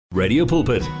Radio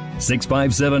Pulpit,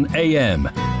 657 AM.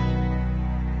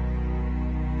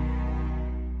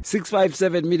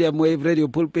 657 Medium Wave Radio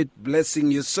Pulpit,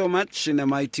 blessing you so much in a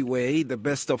mighty way. The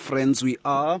best of friends we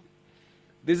are.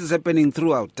 This is happening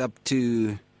throughout up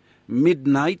to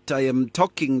midnight. I am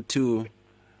talking to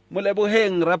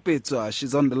Molebogeng Rapetswa.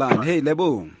 She's on the line. Hey,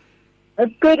 Lebo.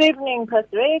 Good evening,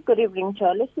 Pastor Ray. Good evening to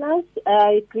our listeners.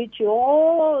 I greet you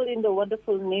all in the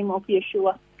wonderful name of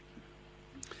Yeshua.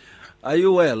 Are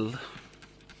you well?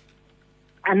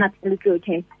 I'm absolutely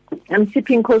okay. I'm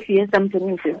sipping coffee as I'm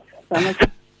doing this. So I'm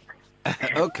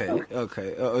okay.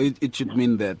 Okay. Oh, it should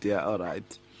mean that. Yeah, all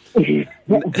right.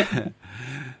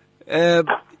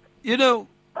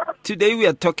 Today we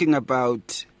are talking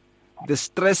about the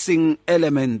stressing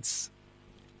elements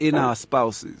in our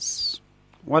spouses.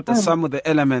 What are some of the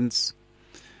elements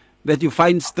that you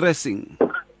find stressing,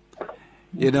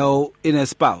 in a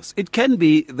spouse? It can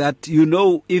be that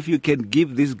if you can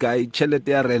give this guy chelete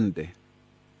ya rente,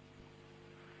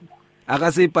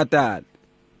 akase patal.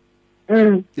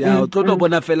 Yeah, o tlo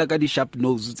bona fela ka di sharp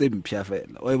nose tse mpya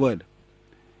fela. O bona?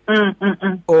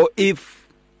 Or if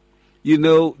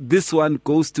this one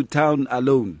goes to town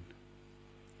alone,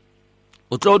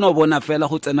 o tlo no bona fela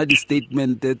go tsena di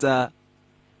statement tsa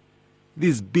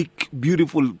these big,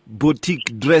 beautiful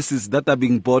boutique dresses that are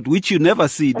being bought, which you never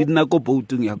see. Didn't go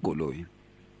boating ya koloi.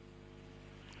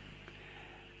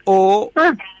 Or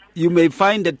you may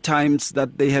find at times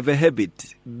that they have a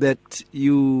habit that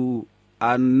you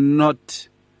are not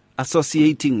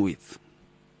associating with.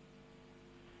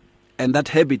 And that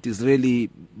habit is really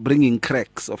bringing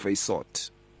cracks of a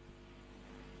sort.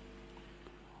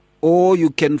 Or you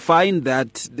can find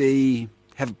that they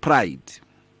have pride.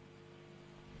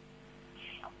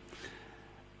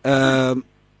 They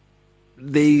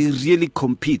really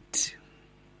compete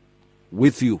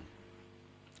with you.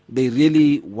 They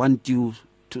really want you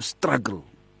to struggle,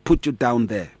 put you down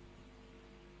there.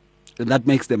 And that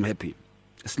makes them happy,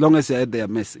 as long as they are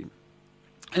messy.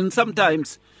 And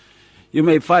sometimes you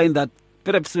may find that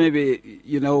perhaps maybe,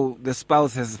 the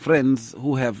spouse has friends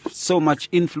who have so much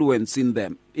influence in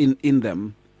them, in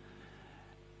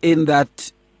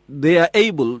that they are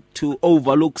able to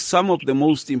overlook some of the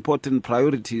most important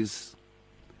priorities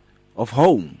of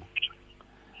home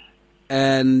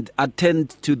and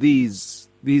attend to these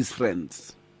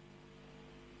friends.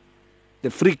 The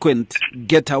frequent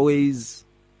getaways,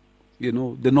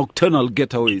 the nocturnal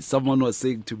getaways. Someone was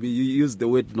saying to me, you used the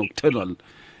word nocturnal,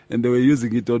 and they were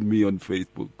using it on me on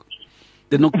Facebook.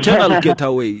 The nocturnal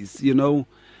getaways,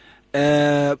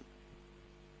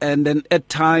 and then at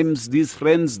times, these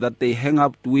friends that they hang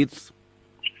out with,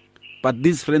 but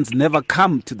these friends never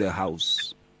come to their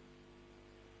house.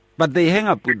 But they hang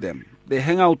up with them. They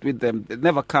hang out with them. They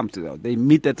never come to them. They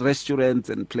meet at restaurants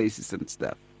and places and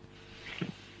stuff.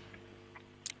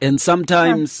 And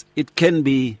sometimes it can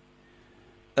be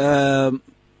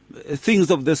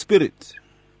things of the spirit.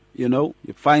 You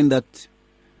find that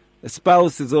a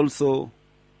spouse is also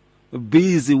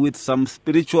busy with some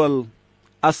spiritual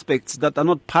aspects that are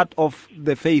not part of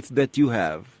the faith that you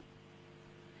have.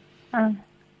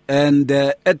 And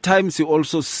at times you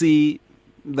also see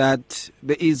that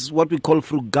there is what we call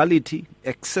frugality,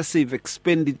 excessive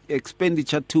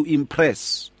expenditure to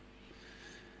impress,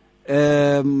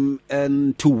 and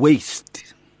to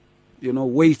waste,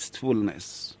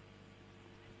 wastefulness.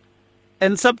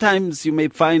 And sometimes you may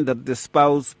find that the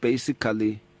spouse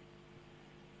basically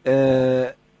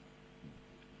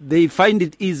they find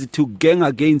it easy to gang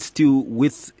against you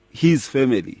with his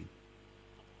family.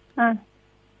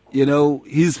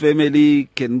 His family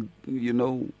can,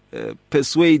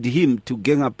 persuade him to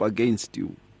gang up against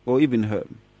you, or even her.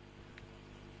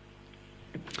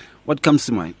 What comes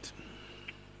to mind?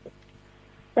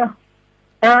 Yeah.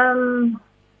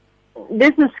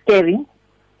 This is scary,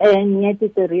 and yet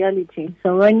it's a reality.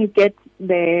 So when you get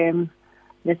the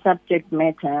subject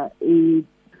matter, you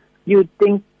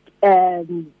think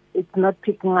it's not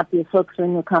picking up your socks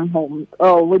when you come home,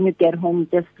 or when you get home,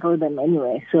 just throw them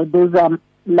anyway. So those are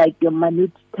like your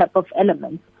minute type of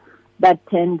elements that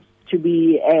tend to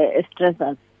be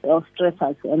stressors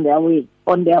on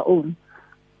their own.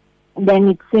 Then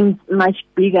it seems much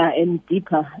bigger and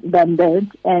deeper than that,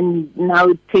 and now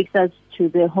it takes us to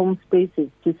the home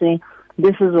spaces to say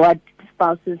this is what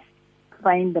spouses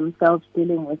find themselves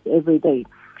dealing with every day.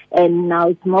 And now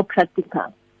it's more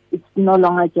practical. It's no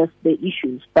longer just the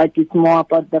issues, but it's more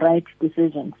about the right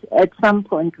decisions. At some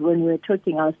point when we were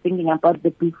talking, I was thinking about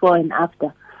the before and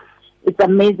after. It's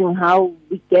amazing how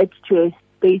we get to a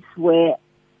space where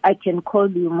I can call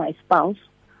you my spouse,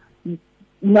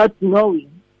 not knowing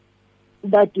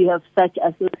that you have such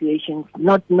associations,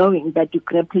 not knowing that you're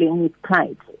grappling with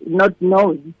pride, not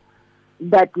knowing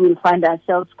that we'll find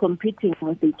ourselves competing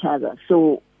with each other.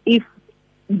 So if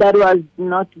that was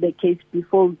not the case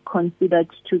before we considered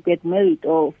to get married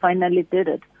or finally did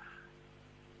it,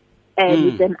 and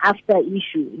it's an after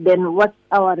issue, then what's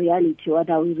our reality? What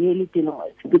are we really dealing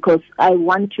with? Because I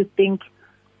want to think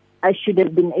I should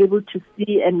have been able to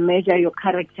see and measure your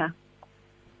character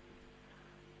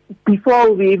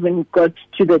before we even got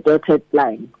to the dotted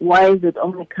line. Why is it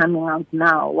only coming out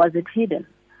now? Was it hidden?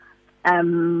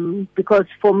 Because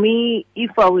for me,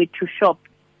 if I were to shop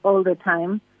all the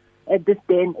time at this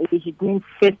day and age, it means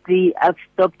firstly I've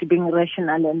stopped being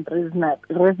rational and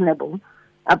reasonable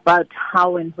about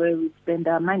how and where we spend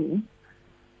our money.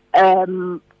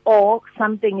 Or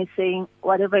something is saying,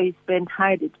 whatever you spend,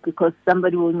 hide it, because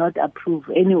somebody will not approve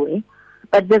anyway.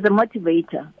 But there's a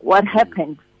motivator. What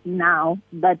happened now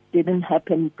that didn't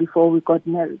happen before we got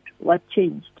married? What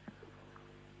changed?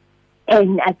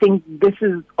 And I think this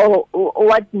is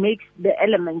what makes the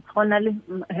elements.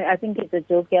 I think it's a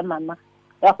joke, yeah, Mama.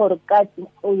 Out of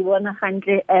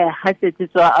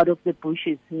the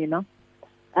bushes, you know.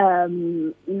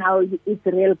 Now its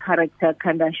real character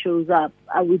kind of shows up.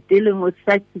 Are we dealing with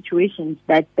such situations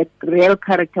that the real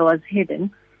character was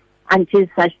hidden until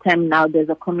such time now there's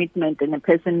a commitment and a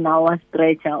person now wants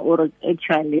stretcher, or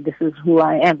actually this is who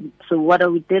I am. So what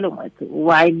are we dealing with?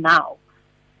 Why now?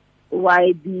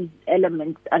 Why these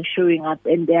elements are showing up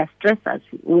and they are stressors?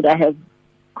 Would I have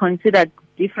considered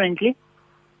differently?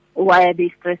 Why are they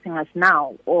stressing us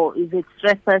now? Or is it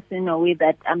stressors in a way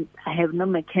that I have no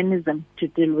mechanism to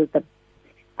deal with them?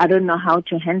 I don't know how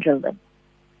to handle them.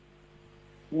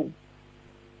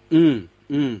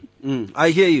 I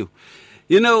hear you.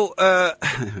 You know,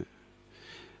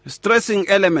 stressing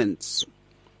elements,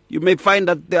 you may find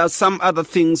that there are some other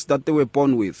things that they were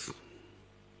born with,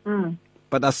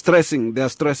 but they are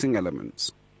stressing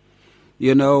elements.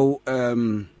 You know,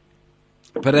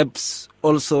 perhaps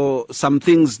also some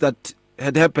things that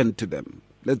had happened to them.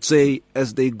 Let's say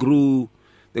as they grew,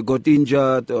 they got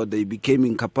injured or they became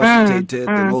incapacitated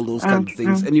and all those kind of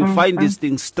things. And you find these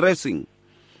things stressing,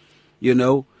 you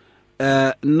know.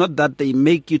 Not that they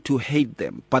make you to hate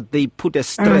them, but they put a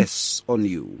stress on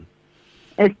you.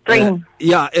 A strain.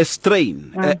 A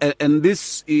strain. And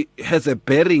this has a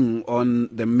bearing on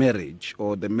the marriage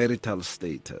or the marital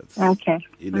status.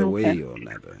 In a way or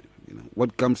another. You know,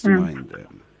 what comes to mind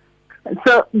then?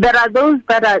 So there are those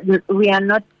that we are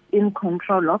not in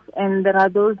control of, and there are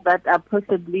those that are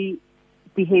possibly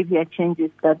behavior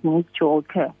changes that need to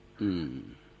occur.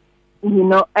 You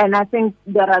know, and I think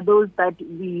there are those that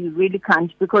we really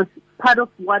can't, because part of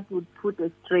what would put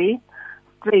a strain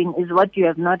is what you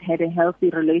have not had a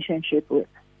healthy relationship with.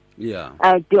 Yeah.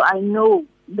 Do I know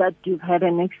that you've had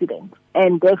an accident?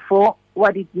 And therefore,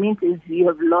 what it means is you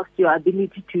have lost your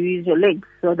ability to use your legs.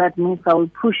 So that means I will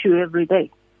push you every day.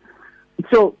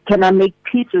 So can I make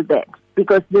peace with that?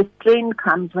 Because the strain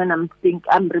comes when I'm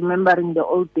remembering the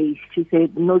old days. She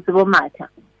said, no, it won't matter.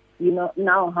 You know,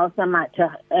 now how's the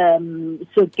matter?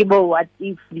 So Kibo, what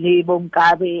if Lebo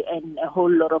Gabe and a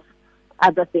whole lot of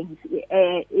other things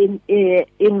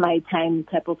in my time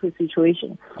type of a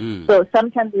situation. So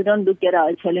sometimes we don't look at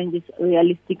our challenges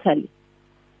realistically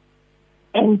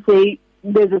and say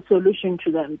there's a solution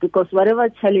to them, because whatever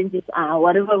challenges are,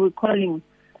 whatever we're calling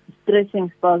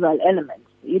stressing spousal elements,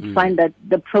 you'd find that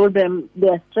the problem, they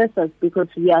are stressors because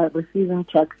we are refusing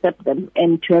to accept them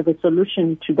and to have a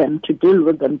solution to them, to deal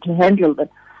with them, to handle them,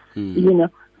 you know.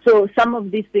 So some of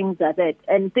these things are that,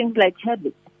 and things like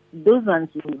habits, those ones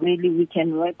really we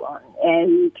can work on, and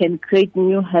we can create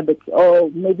new habits, or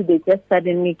maybe they just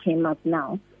suddenly came up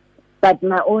now. But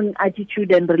my own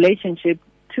attitude and relationship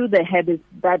to the habits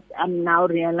that I'm now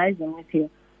realizing is here,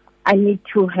 I need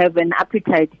to have an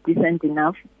appetite decent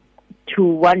enough to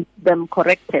want them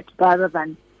corrected rather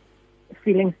than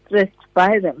feeling stressed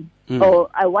by them. Or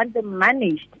I want them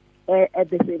managed at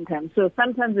the same time. So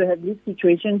sometimes we have these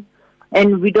situations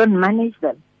and we don't manage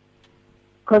them,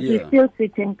 because we're still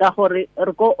sitting autopilot,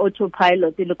 autoplay,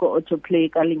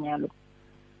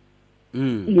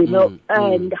 you know,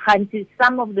 and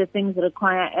some of the things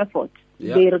require effort.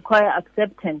 They require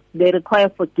acceptance. They require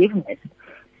forgiveness.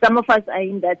 Some of us are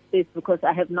in that space because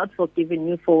I have not forgiven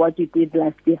you for what you did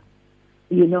last year,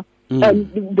 you know,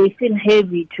 and they feel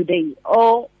heavy today.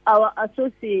 Or our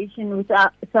association with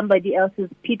somebody else's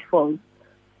pitfalls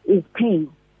is pain.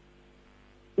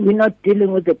 We're not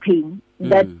dealing with the pain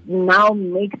that now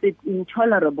makes it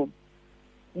intolerable.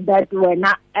 That we're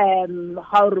not,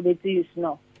 how Roberto you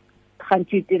snow,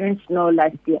 you didn't snow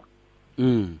last year.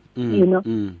 You know,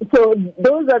 so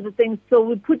those are the things. So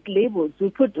we put labels. We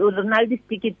put Ronaldo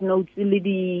sticky notes.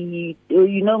 You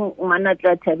know,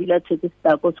 manatla tabila to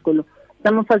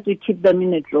some of us we keep them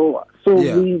in a drawer. So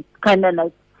we kind of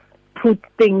like put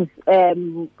things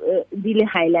really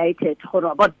highlighted.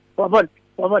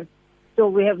 So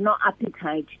we have no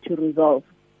appetite to resolve,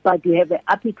 but we have an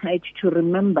appetite to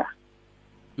remember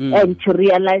and to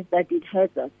realize that it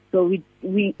hurts us. So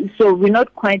we're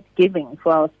not quite giving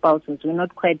for our spouses. We're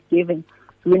not quite giving.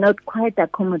 We're not quite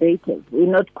accommodative. We're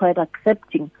not quite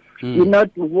accepting. We're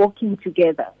not walking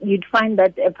together. You'd find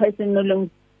that a person no longer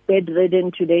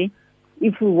bedridden today,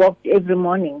 if we walked every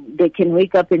morning, they can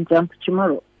wake up and jump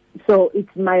tomorrow. So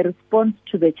it's my response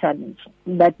to the challenge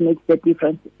that makes the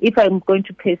difference. If I'm going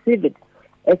to perceive it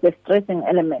as a stressing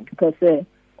element, because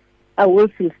I will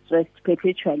feel stressed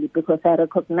perpetually because I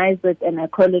recognize it and I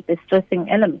call it a stressing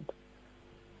element.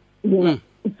 You know?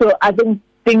 So I think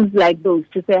things like those,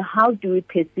 to say, how do we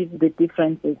perceive the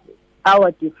differences,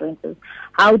 our differences?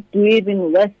 How do we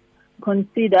even less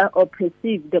consider or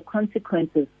perceive the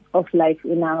consequences of life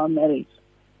in our marriage?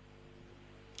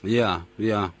 Yeah.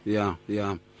 You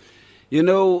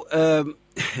know,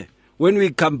 when we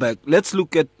come back, let's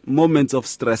look at moments of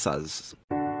stressors.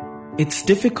 It's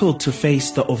difficult to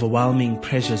face the overwhelming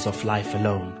pressures of life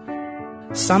alone.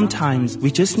 Sometimes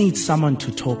we just need someone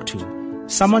to talk to,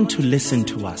 someone to listen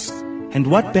to us. And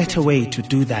what better way to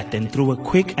do that than through a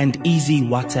quick and easy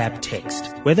WhatsApp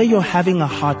text? Whether you're having a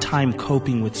hard time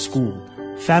coping with school,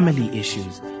 family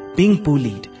issues, being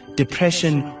bullied,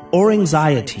 depression, or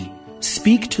anxiety,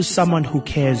 speak to someone who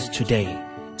cares today.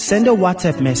 Send a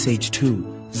WhatsApp message to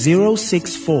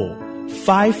 064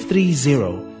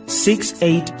 530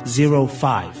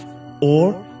 6805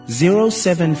 or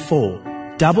 074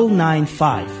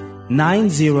 995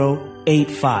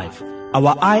 9085.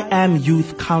 Our I Am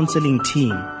Youth Counseling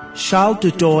team, Charles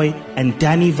Dudoy and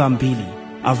Danny Vambili,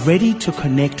 are ready to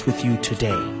connect with you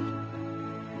today.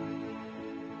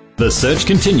 The search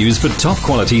continues for top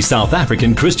quality South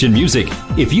African Christian music.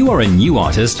 If you are a new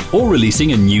artist or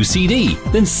releasing a new CD,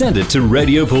 then send it to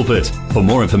Radio Pulpit. For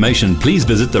more information, please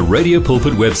visit the Radio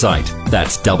Pulpit website.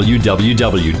 That's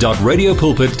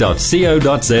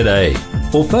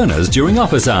www.radiopulpit.co.za. Or phone us during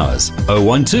office hours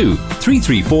 012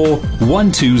 334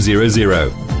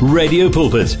 1200. Radio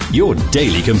Pulpit, your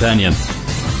daily companion.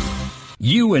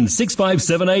 You and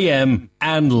 657 AM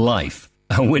and life.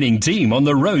 A winning team on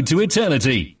the road to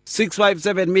eternity.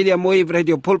 657 Medium Wave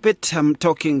Radio Pulpit. I'm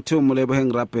talking to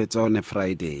Molebogeng Rapetswa on a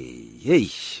Friday. Hey,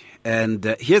 and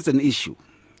here's an issue.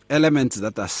 Elements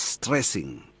that are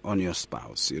stressing on your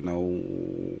spouse, you know,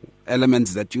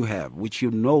 elements that you have, which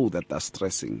you know that are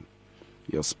stressing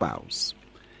your spouse.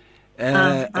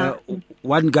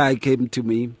 One guy came to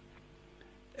me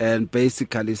and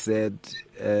basically said,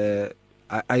 I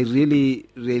really,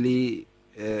 really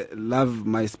love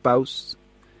my spouse.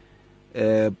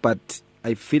 But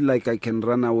I feel like I can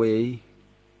run away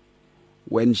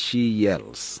when she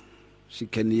yells. She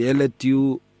can yell at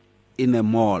you in a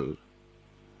mall.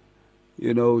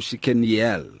 You know, she can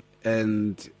yell.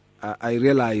 And I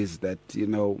realized that, you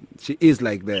know, she is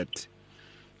like that.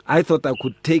 I thought I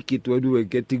could take it when we were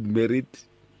getting married,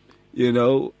 you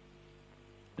know.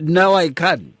 Now I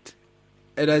can't.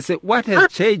 And I said, what has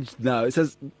changed now? It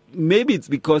says, maybe it's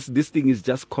because this thing is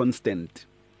just constant,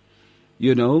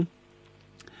 you know.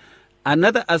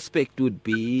 Another aspect would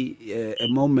be, a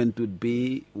moment would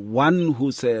be one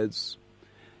who says,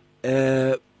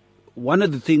 one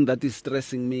of the things that is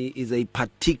stressing me is a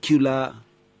particular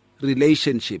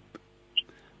relationship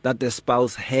that the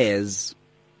spouse has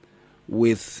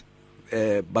with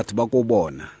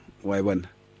Batbakobona.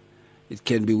 It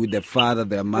can be with their father,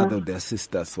 their mother, their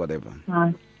sisters, whatever.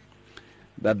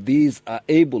 That these are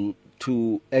able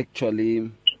to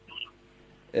actually,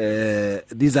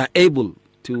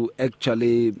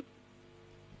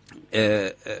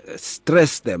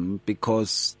 stress them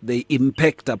because they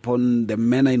impact upon the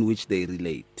manner in which they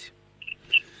relate.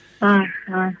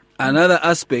 Another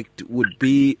aspect would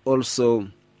be also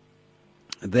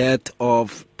that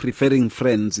of preferring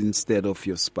friends instead of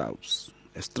your spouse.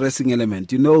 A stressing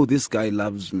element. You know, this guy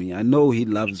loves me. I know he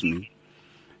loves me.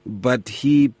 But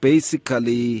he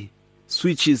basically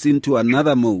switches into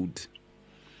another mode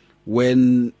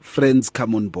when friends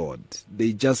come on board.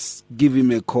 They just give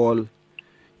him a call.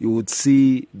 You would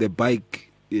see the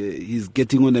bike, he's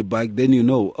getting on a bike, then you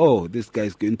know, oh, this guy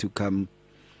is going to come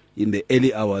in the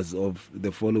early hours of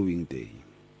the following day.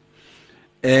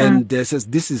 And says,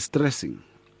 this is stressing.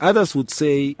 Others would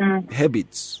say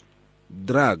habits,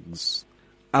 drugs,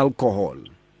 alcohol,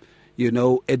 you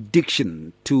know,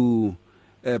 addiction to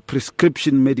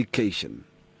prescription medication.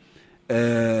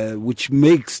 which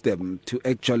makes them to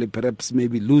actually perhaps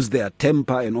maybe lose their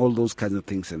temper and all those kinds of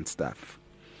things and stuff.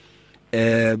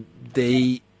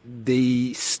 They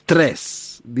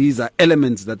stress. These are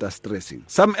elements that are stressing.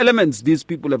 Some elements these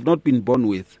people have not been born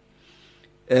with.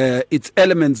 It's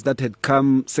elements that had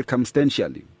come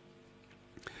circumstantially.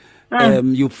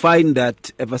 You find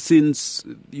that ever since,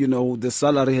 the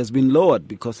salary has been lowered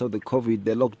because of the COVID,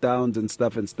 the lockdowns and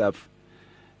stuff,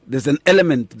 there's an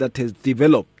element that has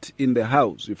developed in the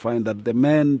house. You find that the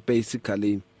man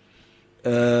basically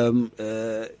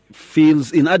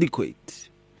feels inadequate.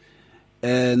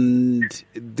 And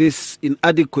this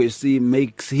inadequacy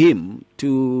makes him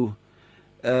to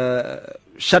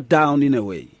shut down in a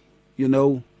way,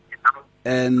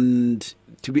 and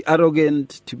to be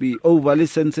arrogant, to be overly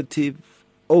sensitive,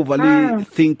 overly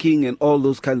thinking and all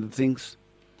those kinds of things.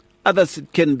 Others,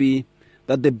 it can be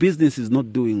that the business is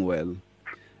not doing well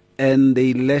and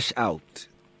they lash out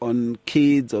on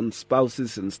kids, on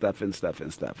spouses and stuff.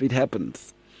 It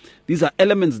happens. These are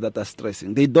elements that are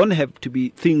stressing. They don't have to be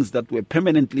things that were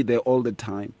permanently there all the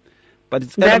time, but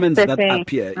it's elements that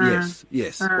appear.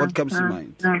 Yes. What comes to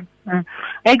mind?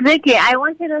 Exactly. I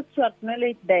wanted us to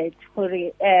acknowledge that,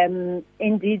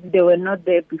 indeed, they were not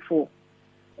there before.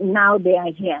 Now they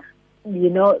are here.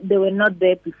 They were not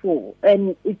there before.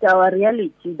 And it's our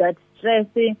reality that stress,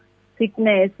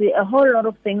 sickness, a whole lot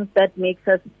of things that makes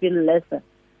us feel lesser.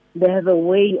 They have a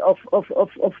way of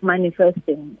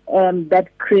manifesting that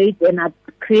creates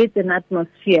an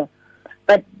atmosphere.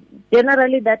 But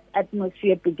generally that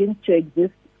atmosphere begins to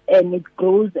exist and it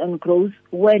grows and grows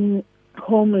when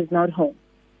home is not home.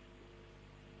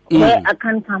 Where I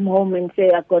can't come home and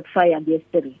say I got fired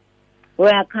yesterday.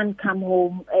 Where I can't come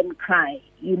home and cry,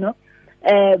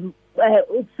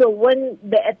 So when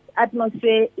the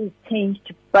atmosphere is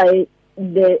changed by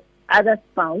the other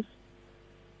spouse,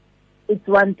 it's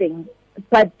one thing.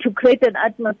 But to create an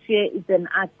atmosphere is an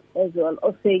act as well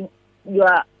of saying you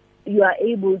are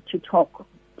able to talk,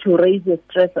 to raise your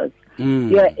stressors.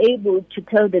 You are able to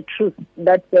tell the truth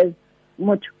that says,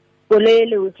 we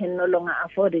can no longer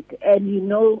afford it. And you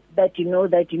know that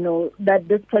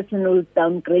this person will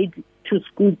downgrade to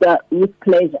scooter with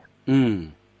pleasure.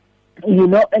 And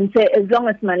say, as long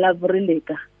as my love really,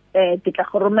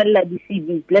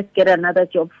 let's get another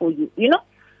job for you.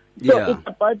 So it's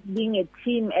about being a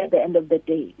team at the end of the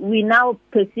day. We now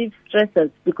perceive stressors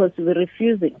because we're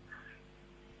refusing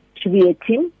to be a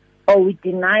team, or we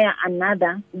deny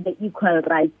another the equal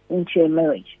rights into a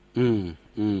marriage. So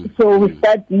we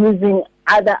start using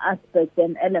other aspects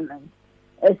and elements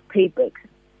as paybacks.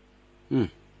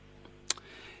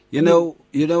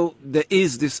 There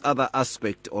is this other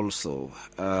aspect also,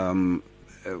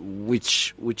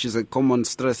 which is a common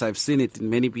stress. I've seen it in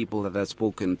many people that I've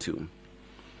spoken to.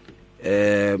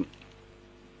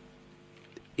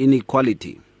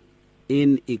 Inequality,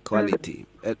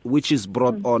 which is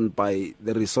brought on by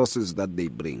the resources that they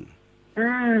bring.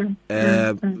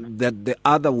 That the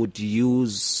other would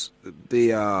use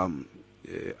their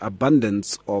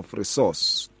abundance of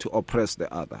resource to oppress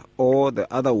the other, or the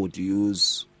other would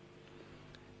use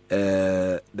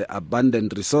the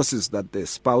abundant resources that the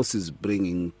spouse is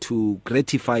bringing to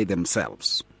gratify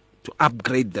themselves, to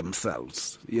upgrade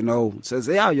themselves. Says,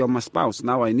 you're my spouse,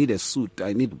 now I need a suit,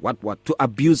 I need what, to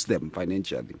abuse them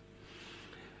financially.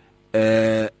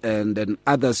 And then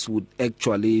others would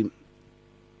actually,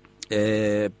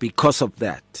 because of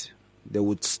that, they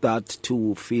would start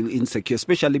to feel insecure,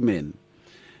 especially men,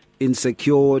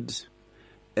 insecured,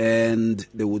 and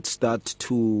they would start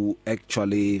to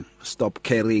actually stop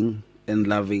caring and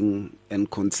loving and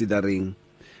considering,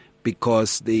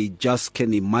 because they just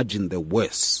can imagine the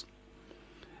worst.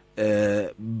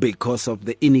 Because of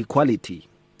the inequality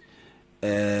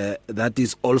that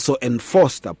is also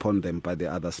enforced upon them by the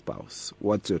other spouse.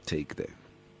 What's your take there?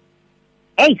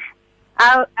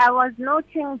 I was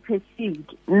noting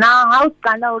perceived. Now, how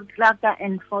can I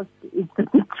enforce it? It's a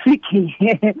bit tricky.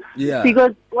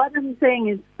 Because what I'm saying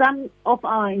is some of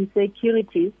our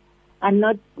insecurities are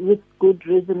not with good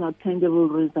reason or tangible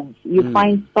reasons. You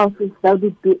find spouses that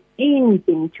would do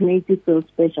anything to make you feel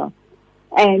special.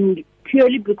 And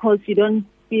purely because you don't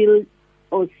feel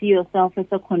or see yourself as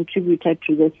a contributor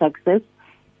to the success,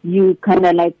 you kind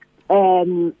of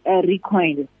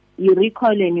recoil. You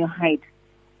recoil and you hide,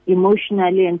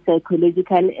 emotionally and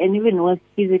psychologically, and even worse,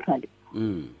 physically.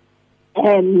 So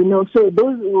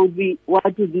those would be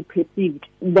what would be perceived.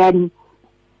 Then,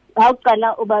 how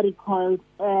Kala over recoils,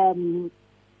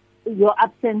 your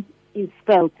absence is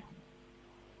felt.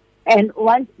 And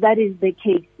once that is the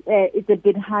case, it's a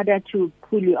bit harder to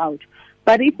pull you out.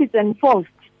 But if it's enforced,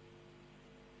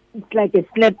 it's like a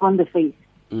slap on the face.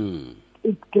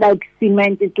 it's like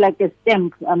cement. It's like a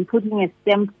stamp. I'm putting a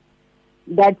stamp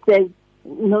that says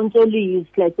not only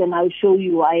useless, and I'll show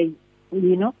you why.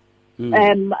 You know,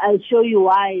 I'll show you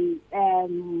why. You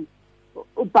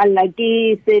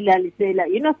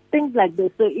know, things like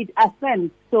this. So it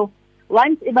affirms. So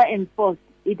once ever enforced,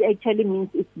 it actually means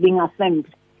it's being affirmed.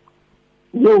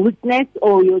 Your weakness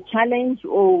or your challenge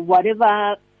or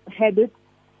whatever habit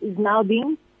is now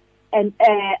being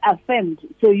affirmed.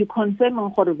 So you confirm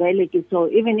on Khorveleke. So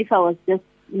even if I was just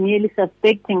merely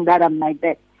suspecting that I'm like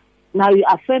that, now you're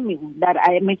affirming that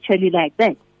I am actually like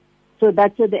that. So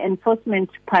that's where the enforcement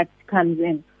part comes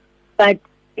in. But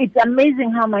it's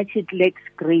amazing how much it lacks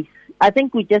grace. I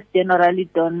think we just generally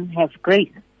don't have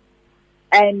grace.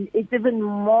 And it's even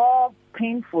more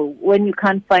painful when you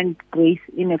can't find grace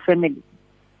in a family.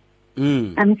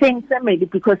 I'm saying family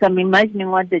because I'm imagining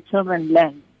what the children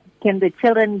learn. Can the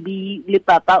children be le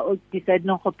papa or decide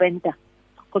no go painter?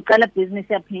 Go call a business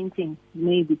of painting,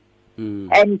 maybe.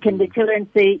 And can the children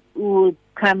say, "Oh,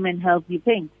 come and help you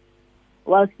paint,"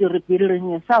 whilst you're rebuilding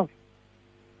yourself?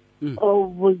 Or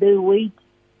will they wait,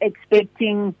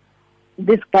 expecting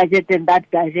this gadget and that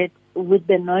gadget with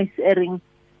the noise airing?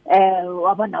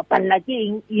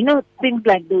 You know, things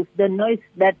like those. The noise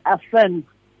that affirms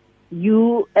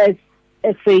you as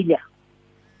a failure.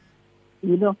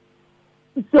 You know.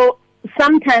 So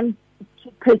sometimes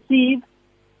to perceive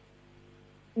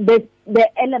the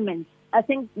elements, I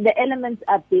think the elements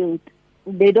are built.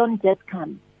 They don't just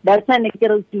come. That's why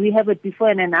do we have a before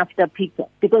and an after picture?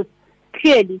 Because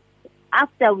clearly,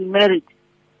 after we married,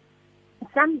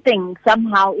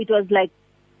 somehow it was like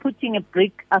putting a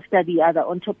brick after the other,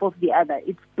 on top of the other.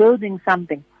 It's building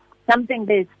something that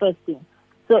is bursting.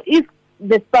 So if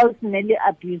the spouse is nearly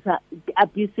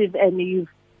abusive and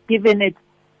you've given it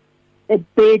a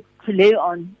bed to lay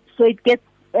on, so it gets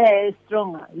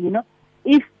stronger, you know.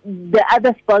 If the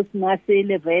other spouse must say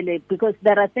levele, because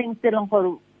there are things that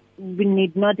we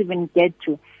need not even get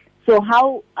to. So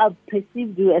how I've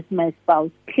perceived you as my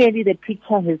spouse, clearly the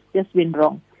picture has just been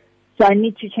wrong. So I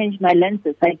need to change my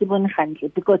lenses. I keep on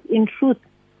handling, because in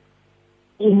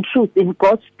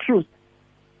God's truth,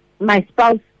 my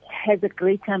spouse has a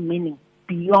greater meaning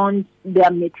beyond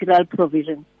their material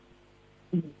provisions,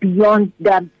 beyond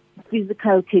their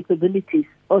physical capabilities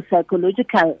or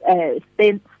psychological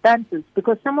stances,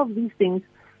 because some of these things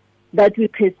that we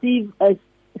perceive as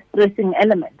stressing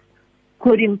elements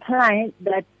could imply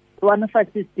that one of us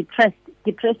is depressed.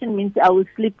 Depression means I will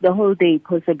sleep the whole day,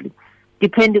 possibly,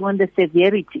 depending on the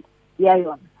severity.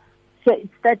 So it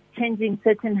starts changing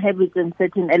certain habits and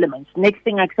certain elements. Next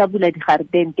thing,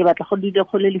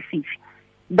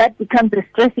 that becomes a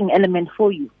stressing element for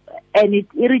you. And it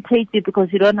irritates you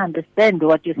because you don't understand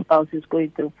what your spouse is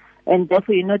going through. And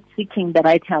therefore, you're not seeking the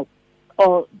right help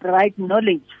or the right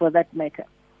knowledge for that matter.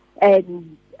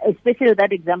 And especially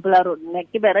that example,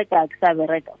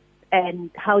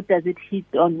 and how does it hit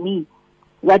on me?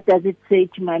 What does it say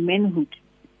to my manhood?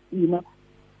 You know,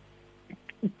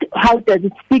 how does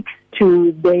it speak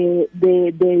to the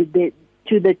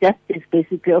justice,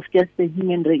 basically, of just the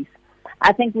human race?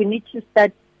 I think we need to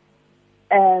start,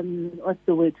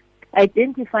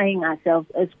 identifying ourselves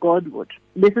as God would.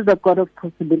 This is a God of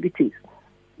possibilities.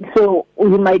 So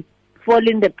we might fall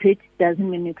in the pit, doesn't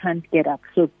mean you can't get up.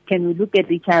 So can we look at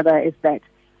each other as that?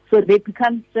 So they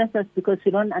become stressors because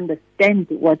you don't understand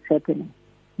what's happening.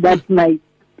 That's my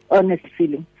honest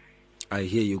feeling. I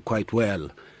hear you quite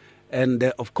well. And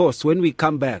of course, when we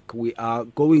come back, we are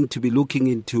going to be looking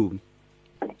into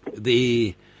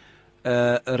the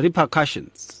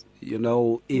repercussions. You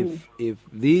know, if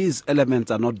these elements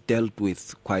are not dealt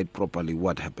with quite properly,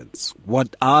 what happens?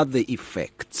 What are the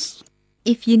effects?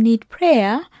 If you need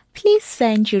prayer, please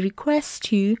send your request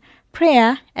to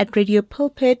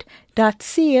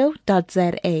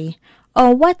prayer@radiopulpit.co.za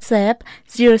or WhatsApp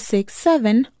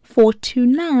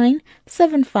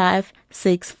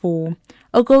 067-429-7564,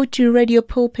 or go to Radio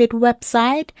Pulpit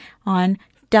website on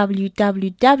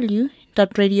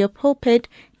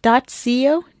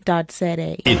www.radiopulpit.co.za.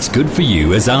 It's good for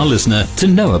you as our listener to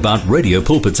know about Radio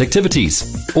Pulpit's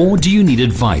activities. Or do you need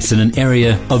advice in an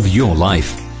area of your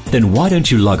life? Then why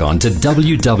don't you log on to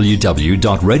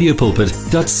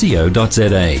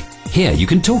www.radiopulpit.co.za. Here you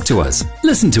can talk to us,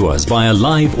 listen to us via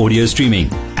live audio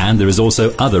streaming, and there is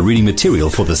also other reading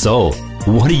material for the soul.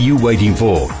 What are you waiting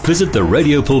for? Visit the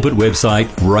Radio Pulpit website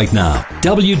right now,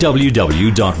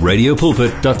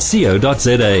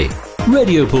 www.radiopulpit.co.za.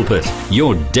 Radio Pulpit,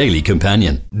 your daily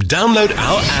companion. Download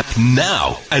our app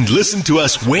now and listen to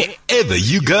us wherever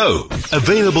you go.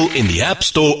 Available in the App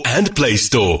Store and Play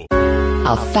Store.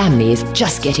 Our family is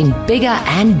just getting bigger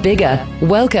and bigger.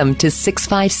 Welcome to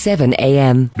 657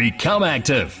 AM. Become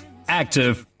active.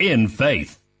 Active in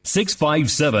faith.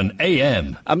 657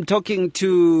 AM. I'm talking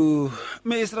to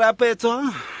Ms.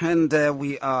 Rapetswa, and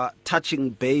we are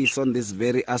touching base on this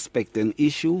very aspect and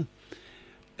issue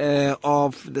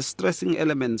of the stressing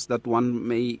elements that one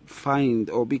may find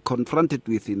or be confronted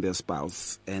with in their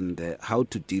spouse, and how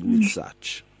to deal with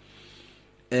such.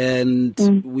 And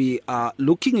we are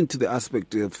looking into the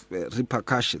aspect of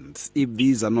repercussions if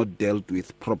these are not dealt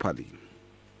with properly.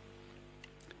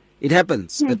 It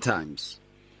happens at times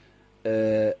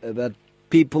that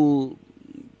people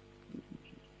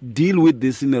deal with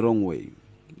this in the wrong way.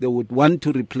 They would want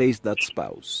to replace that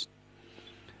spouse.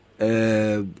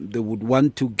 They would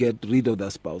want to get rid of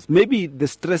that spouse. Maybe the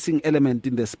stressing element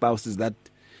in the spouse is that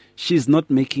she's not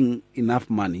making enough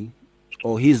money,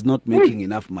 or he's not making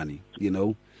enough money,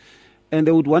 and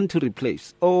they would want to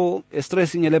replace. Or a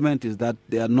stressing element is that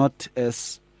they are not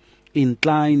as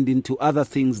inclined into other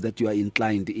things that you are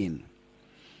inclined in.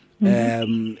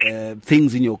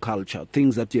 Things in your culture,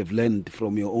 things that you have learned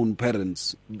from your own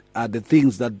parents are the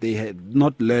things that they had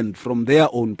not learned from their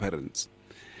own parents.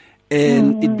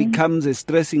 And it becomes a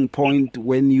stressing point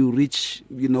when you reach,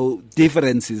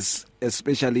 differences,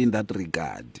 especially in that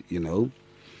regard,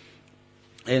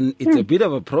 And it's a bit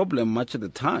of a problem much of the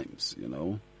times,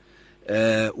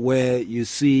 where you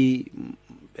see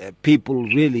people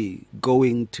really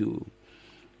going to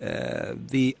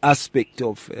the aspect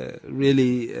of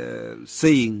really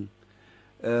saying,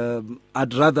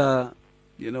 I'd rather,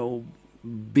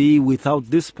 be without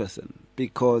this person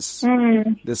because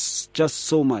there's just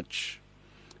so much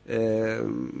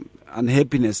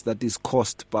unhappiness that is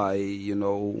caused by,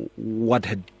 what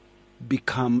had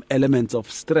become elements of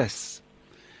stress.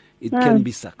 It can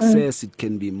be success, it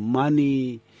can be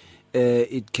money,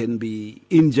 it can be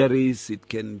injuries, it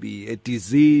can be a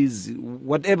disease,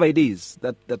 whatever it is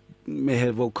that may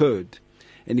have occurred.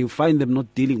 And you find them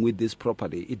not dealing with this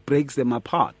properly. It breaks them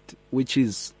apart, which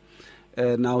is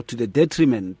now to the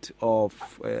detriment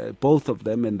of both of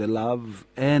them and the love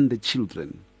and the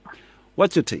children.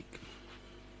 What's your take?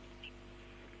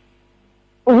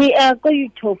 We are go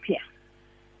utopia.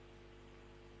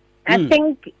 I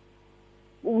think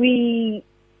we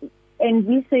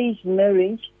envisage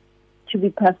marriage to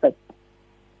be perfect.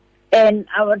 And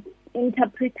our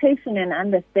interpretation and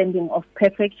understanding of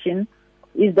perfection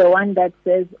is the one that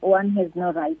says one has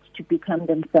no right to become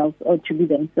themselves or to be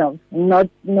themselves, no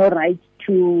right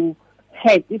to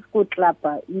hurt. If you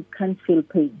clapper, you can't feel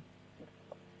pain.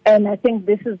 And I think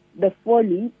this is the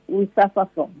folly we suffer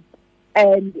from.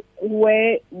 And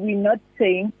where we're not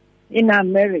saying in our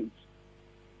marriage,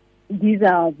 these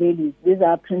are our values, these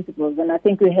are our principles. And I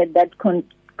think we had that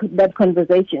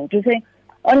conversation to say,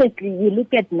 honestly, you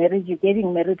look at marriage, you're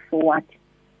getting married for what?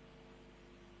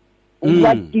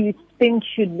 What do you think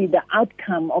should be the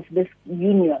outcome of this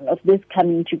union, of this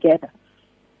coming together?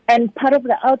 And part of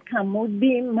the outcome would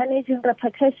be managing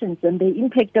repercussions and the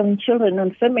impact on children,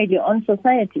 on family, on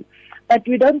society. But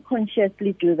we don't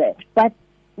consciously do that. But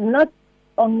not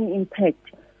only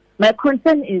impact. My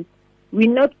concern is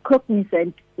we're not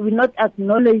cognizant, we're not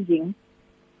acknowledging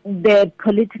the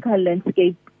political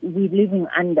landscape we're living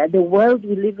under, the world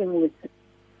we're living with,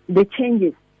 the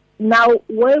changes. Now,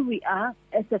 where we are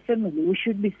as a family, we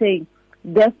should be saying,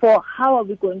 therefore, how are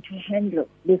we going to handle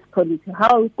this policy?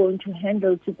 How are we going to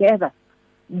handle together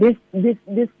this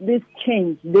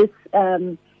change,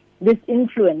 this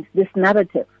influence, this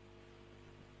narrative?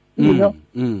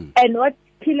 And what's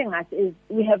killing us is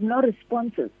we have no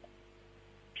responses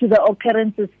to the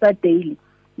occurrences that daily.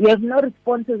 We have no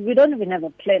responses. We don't even have a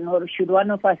plan, or should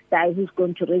one of us die, who's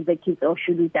going to raise the kids, or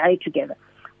should we die together?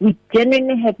 We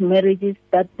genuinely have marriages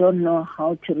that don't know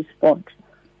how to respond.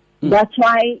 That's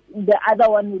why the other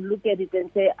one will look at it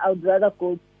and say, I would rather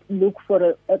go look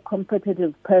for a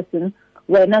competitive person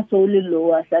when I solely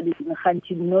lower studies in the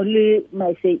country.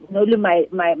 Only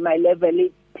my level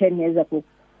is 10 years ago.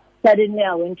 Suddenly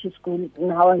I went to school,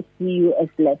 now I see you as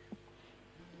less.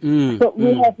 So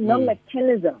we have no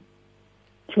mechanism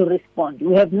to respond.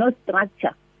 We have no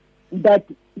structure that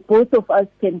both of us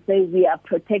can say we are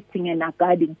protecting and are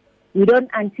guarding. We don't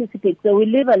anticipate. So we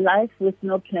live a life with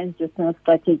no plans, with no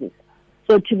strategies.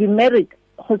 So to be married,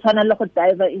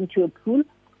 dive into a pool,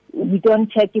 you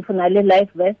don't check if you have a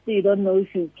life vest, you don't know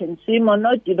if you can swim or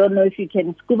not, you don't know if you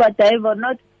can scuba dive or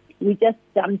not. We just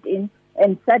jumped in,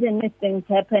 and suddenly things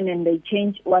happen and they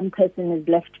change. One person is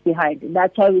left behind.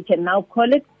 That's why we can now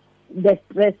call it the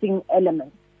stressing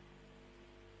element.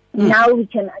 Now we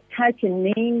can attach a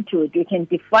name to it. We can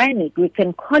define it. We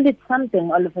can call it something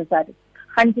all of a sudden.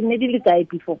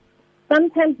 Before.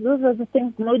 sometimes those are the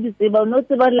things no disable, not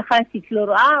about le ga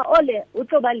fitloro. Ole, o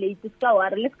tlo ba late,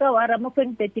 let's go, I'm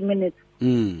open 30 minutes.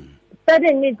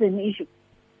 Suddenly it's an issue.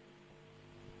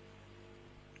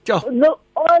 No,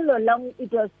 all along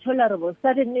it was tolerable.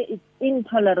 Suddenly it's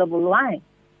intolerable. Why?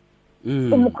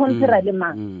 What's the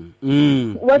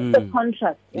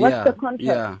contract? What's the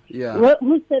contract?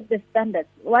 Who set the standards?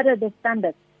 What are the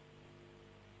standards?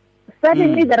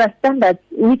 Suddenly there are standards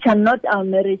which are not our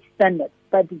marriage standards,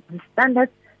 but the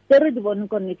standards, there is one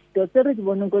go next door, there is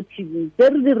one go TV,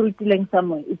 there is a routine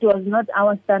somewhere. It was not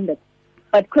our standards.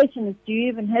 But question is, do you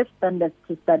even have standards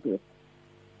to start with?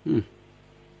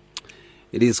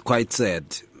 It is quite sad.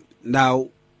 Now,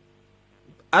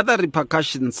 other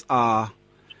repercussions are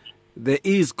there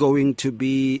is going to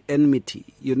be enmity.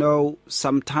 You know,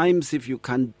 sometimes if you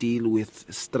can't deal with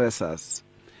stressors,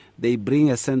 they bring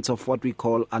a sense of what we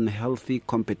call unhealthy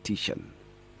competition.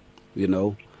 You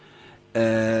know,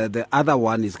 the other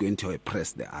one is going to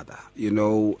oppress the other. You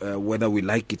know, whether we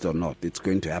like it or not, it's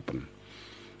going to happen.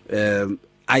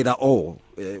 Either or,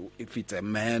 if it's a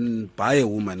man by a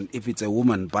woman, if it's a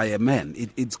woman by a man,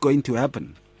 it's going to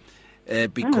happen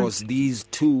because these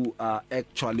two are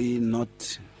actually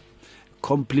not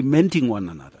complementing one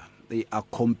another. They are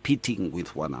competing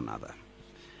with one another.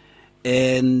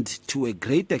 And to a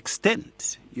great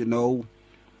extent, you know,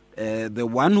 the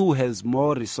one who has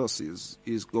more resources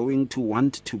is going to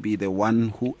want to be the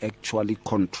one who actually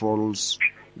controls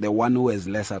the one who has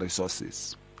lesser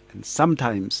resources. And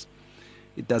sometimes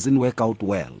it doesn't work out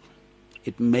well.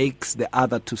 It makes the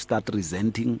other to start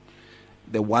resenting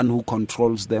the one who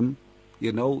controls them.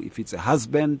 You know, if it's a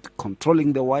husband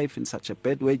controlling the wife in such a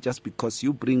bad way just because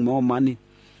you bring more money,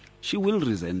 she will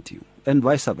resent you, and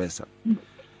vice versa.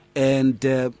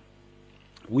 And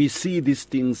we see these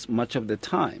things much of the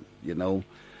time, you know,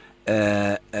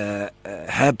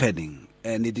 happening.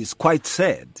 And it is quite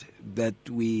sad that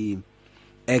we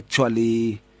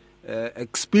actually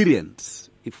experience,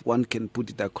 if one can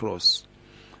put it across,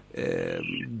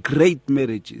 great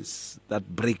marriages that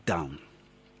break down.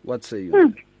 What say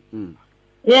you?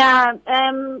 Yeah,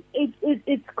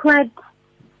 it's quite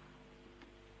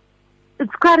a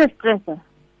stressor.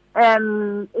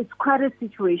 It's quite a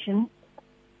situation,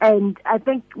 and I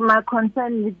think my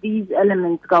concern with these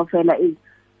elements, Gaufela, is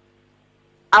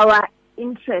our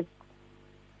interest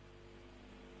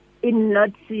in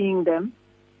not seeing them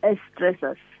as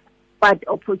stressors, but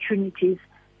opportunities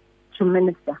to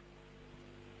minister.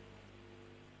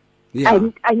 Yeah.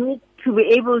 I need to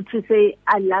be able to say,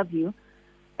 I love you,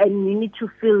 and you need to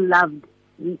feel loved,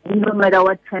 no matter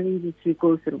what challenges we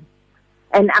go through.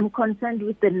 And I'm concerned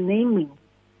with the naming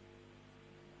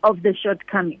of the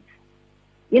shortcomings.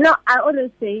 You know, I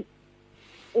always say,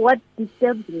 what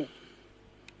disturbs me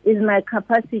is my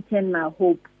capacity and my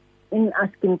hope in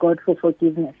asking God for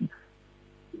forgiveness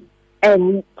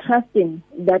and trusting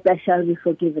that I shall be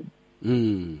forgiven.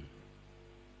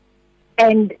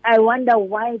 And I wonder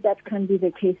why that can be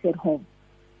the case at home.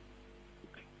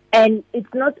 And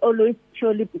it's not always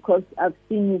purely because I've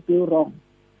seen you do wrong,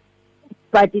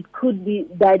 but it could be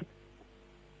that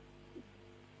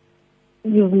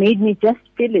you've made me just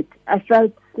feel it. I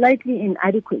felt slightly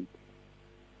inadequate.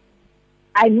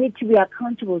 I need to be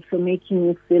accountable for making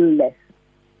you feel less.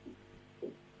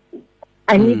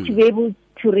 I need to be able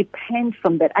to repent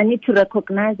from that. I need to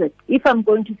recognize it. If I'm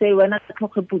going to say, when I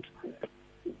talk about,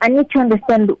 I need to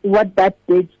understand what that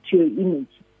did to your image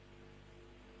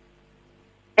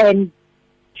and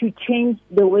to change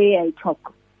the way I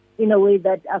talk in a way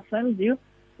that affirms you,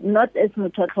 not as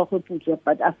Mutatokopuja,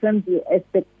 but affirms you as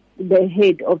the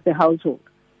head of the household,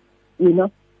 you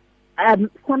know,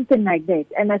 something like that.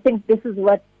 And I think this is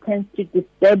what tends to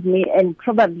disturb me, and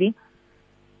probably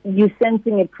you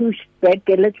sensing a pushback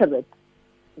a little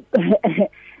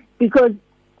bit. Because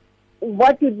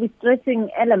what would be stressing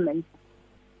elements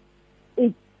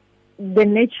is the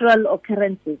natural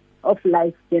occurrences of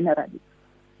life generally.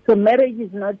 So marriage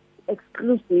is not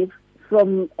exclusive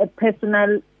from a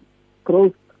personal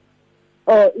growth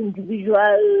or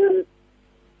individual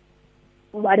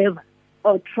whatever,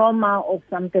 or trauma or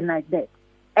something like that.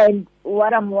 And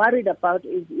what I'm worried about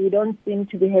is we don't seem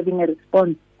to be having a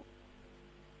response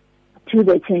to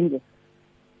the changes.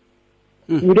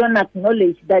 We don't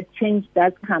acknowledge that change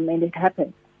does come and it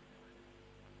happens.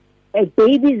 A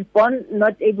baby is born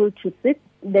not able to sit,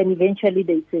 then eventually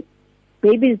they sit.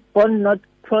 Baby is born not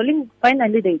crawling,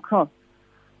 finally they crawl.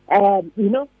 You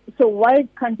know, so why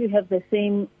can't you have the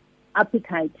same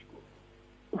appetite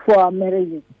for our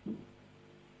marriages?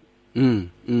 You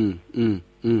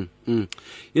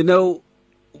know,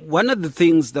 one of the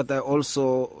things that I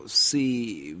also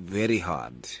see very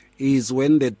hard is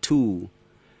when the two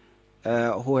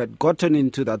who had gotten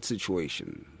into that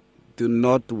situation do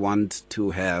not want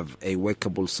to have a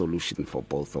workable solution for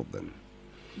both of them.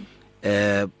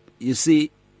 You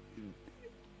see,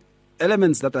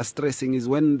 elements that are stressing is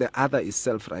when the other is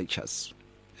self-righteous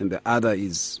and the other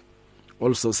is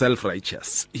also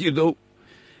self-righteous,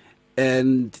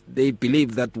 and they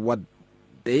believe that what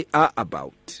they are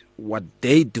about, what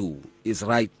they do is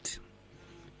right,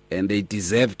 and they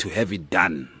deserve to have it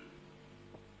done.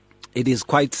 It is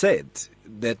quite sad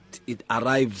that it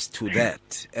arrives to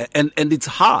that. And it's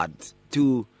hard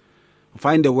to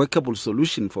find a workable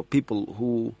solution for people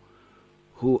who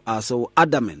are so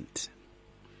adamant,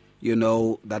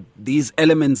 that these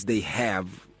elements they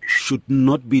have should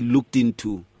not be looked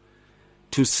into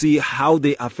to see how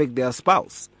they affect their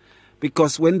spouse.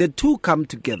 Because when the two come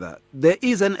together, there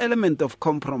is an element of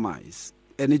compromise,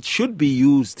 and it should be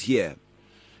used here,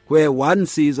 where one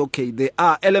sees, okay, there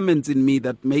are elements in me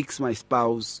that makes my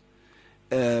spouse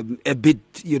a bit,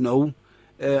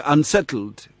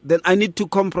 unsettled. Then I need to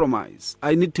compromise.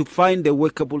 I need to find a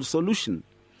workable solution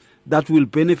that will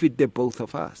benefit the both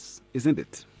of us, isn't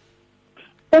it?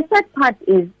 The sad part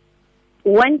is,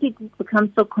 when did it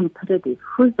become so competitive?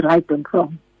 Who's right and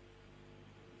wrong?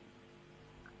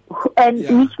 And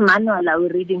which manual are we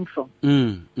reading from?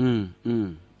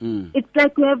 It's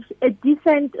like we have a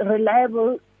decent,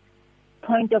 reliable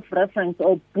point of reference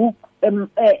or book,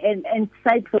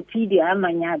 encyclopedia,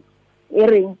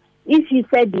 if he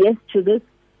said yes to this,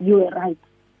 you were right.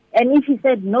 And if he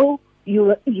said no, he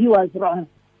was wrong.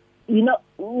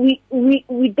 We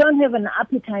don't have an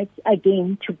appetite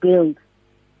again to build.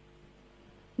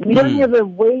 We don't have a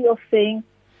way of saying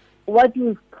what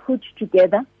we've put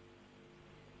together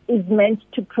is meant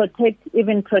to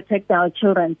protect our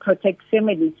children, protect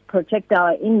families, protect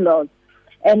our in-laws,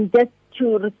 and just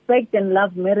to respect and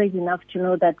love marriage enough to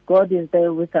know that God is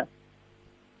there with us.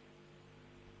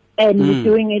 And we're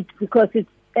doing it because it's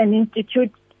an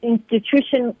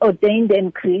institution ordained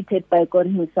and created by God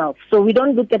himself. So we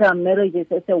don't look at our marriages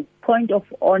as a point of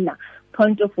honor,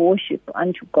 point of worship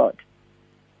unto God.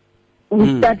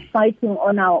 We start fighting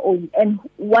on our own. And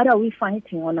what are we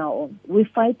fighting on our own? We're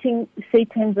fighting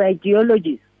Satan's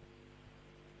ideologies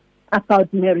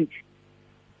about marriage.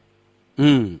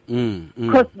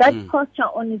 Because that posture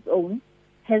on its own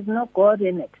has no God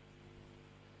in it.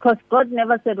 Because God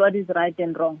never said what is right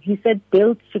and wrong. He said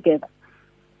build together.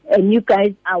 And you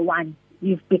guys are one.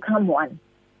 You've become one.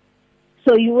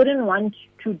 So you wouldn't want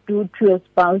to do to your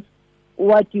spouse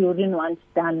what you wouldn't want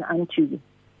done unto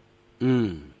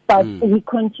you. But we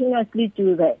continuously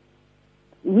do that,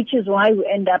 which is why we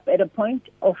end up at a point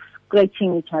of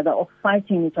scratching each other, of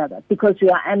fighting each other, because we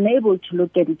are unable to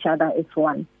look at each other as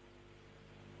one.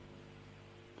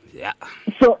 Yeah.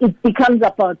 So it becomes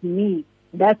about me.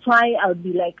 That's why I'll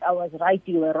be like, I was right,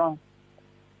 you were wrong.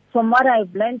 From what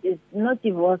I've learned is not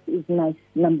divorce is nice,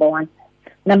 number one.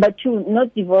 Number two,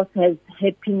 not divorce has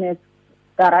happiness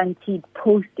guaranteed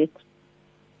post it.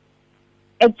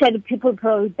 Actually, people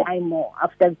probably die more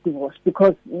after divorce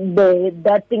because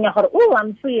that thing, oh,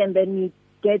 I'm free, and then you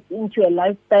get into a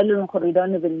lifestyle and you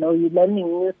don't even know, you're learning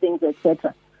new things,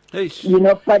 etc.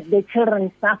 But the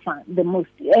children suffer the most.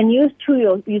 And you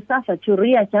suffer to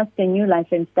readjust a new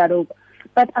life and start over.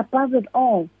 But above it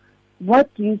all,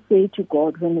 what do you say to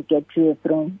God when you get to your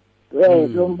throne?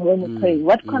 When you pray?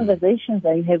 What conversations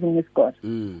are you having with God?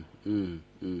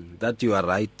 That you are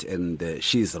right and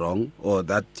she's wrong, or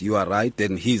that you are right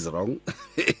and he's wrong.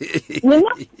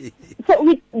 So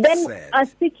we then are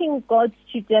seeking God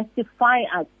to justify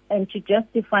us and to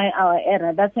justify our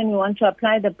error. That's when we want to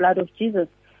apply the blood of Jesus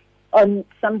on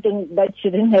something that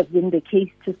shouldn't have been the case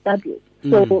to start with.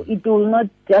 So it will not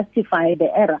justify the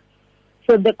error.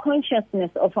 So the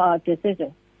consciousness of our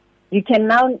decision. You can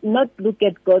now not look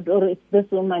at God, or it's this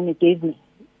woman who gave me.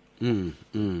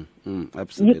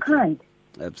 Absolutely. You can't.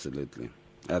 Absolutely.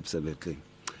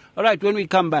 All right, when we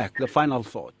come back, the final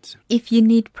thought. If you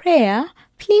need prayer,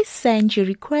 please send your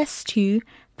request to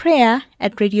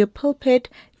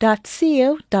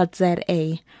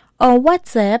prayer@radiopulpit.co.za or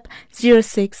WhatsApp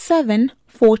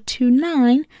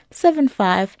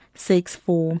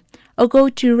 067-429-7564, or go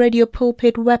to Radio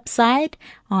Pulpit website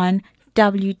on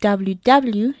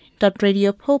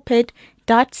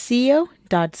www.radiopulpit.co.za.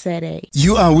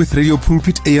 You are with Radio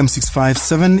Pulpit AM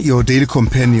 657, your daily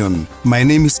companion. My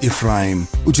name is Ephraim.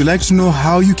 Would you like to know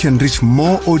how you can reach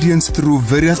more audience through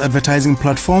various advertising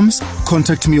platforms?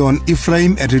 Contact me on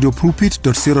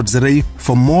ephraim@radiopulpit.co.za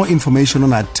for more information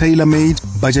on our tailor-made,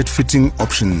 budget-fitting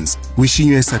options. Wishing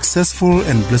you a successful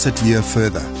and blessed year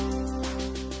further.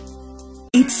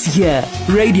 It's here.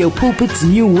 Radio Pulpit's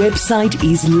new website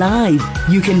is live.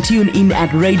 You can tune in at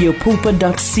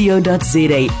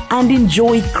radiopulpit.co.za and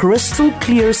enjoy crystal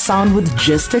clear sound with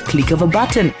just a click of a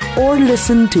button, or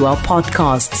listen to our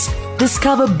podcasts.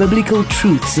 Discover biblical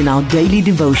truths in our daily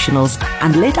devotionals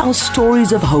and let our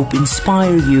stories of hope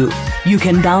inspire you. You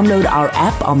can download our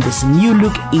app on this new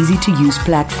look, easy to use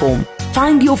platform.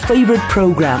 Find your favorite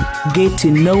program, get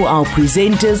to know our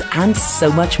presenters, and so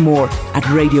much more at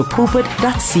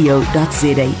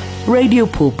radiopulpit.co.za. Radio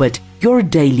Pulpit, your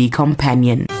daily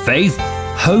companion. Faith,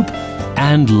 hope,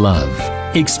 and love.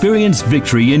 Experience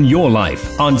victory in your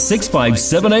life on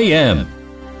 657 AM.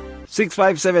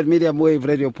 657 Medium Wave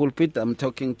Radio Pulpit. I'm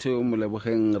talking to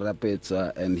Molebogeng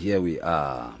Rapetswa, and here we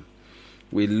are.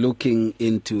 We're looking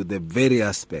into the very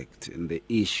aspect and the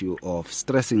issue of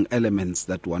stressing elements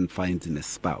that one finds in a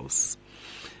spouse.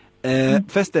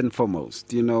 First and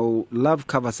foremost, love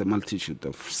covers a multitude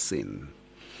of sin.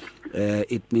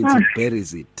 It means it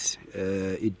buries it.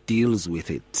 It deals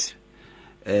with it.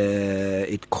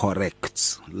 It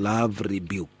corrects. Love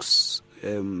rebukes.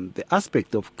 The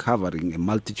aspect of covering a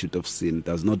multitude of sin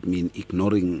does not mean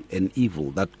ignoring an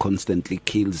evil that constantly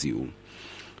kills you,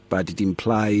 but it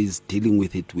implies dealing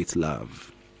with it with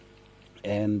love,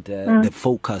 and the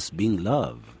focus being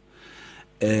love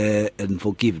and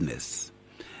forgiveness.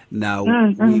 Now,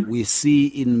 we see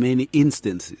in many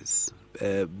instances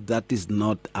that is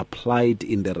not applied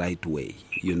in the right way,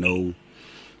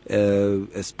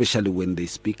 especially when they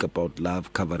speak about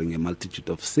love covering a multitude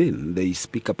of sin. They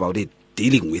speak about it,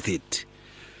 dealing with it.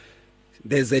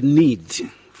 There's a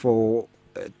need for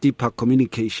deeper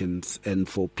communications and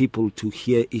for people to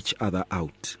hear each other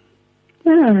out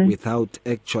without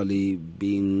actually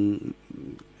being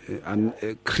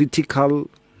critical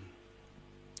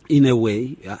in a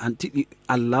way, until you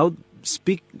allow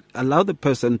the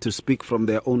person to speak from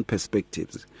their own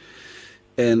perspectives,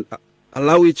 and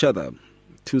allow each other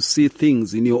to see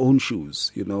things in your own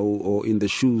shoes, or in the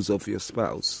shoes of your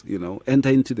spouse, enter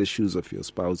into the shoes of your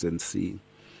spouse and see,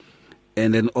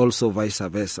 and then also vice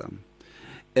versa.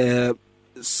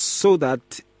 So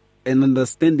that an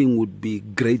understanding would be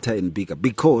greater and bigger.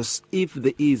 Because if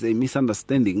there is a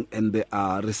misunderstanding and there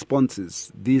are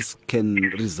responses, this can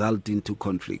result into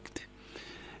conflict.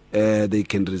 They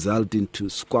can result into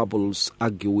squabbles,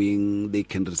 arguing. They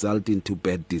can result into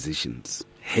bad decisions,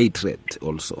 hatred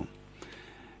also.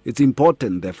 It's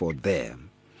important, therefore, there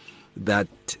that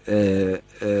they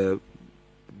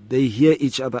hear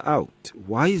each other out.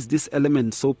 Why is this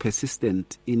element so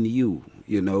persistent in you,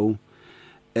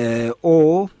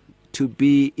 or to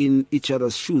be in each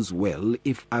other's shoes? Well,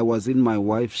 if I was in my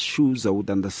wife's shoes, I would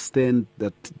understand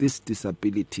that this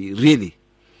disability really,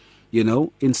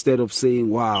 instead of saying,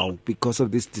 wow, because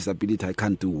of this disability, I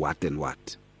can't do what and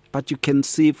what. But you can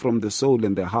see from the soul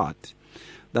and the heart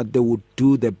that they would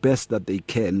do the best that they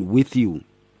can with you.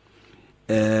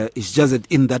 It's just that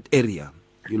in that area,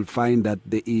 you'll find that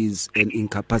there is an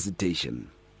incapacitation.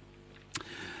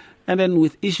 And then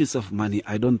with issues of money,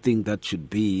 I don't think that should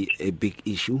be a big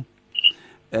issue,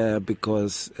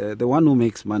 because the one who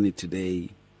makes money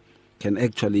today can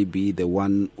actually be the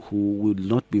one who will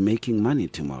not be making money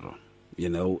tomorrow.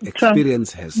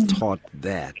 Experience has taught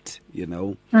that,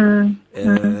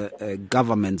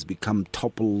 governments become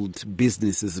toppled,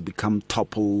 businesses become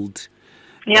toppled.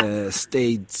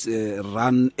 States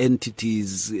run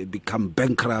entities become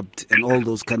bankrupt and all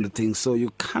those kind of things. So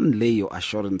you can't lay your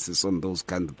assurances on those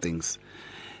kind of things.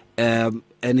 And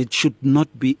it should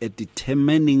not be a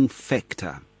determining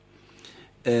factor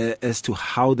as to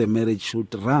how the marriage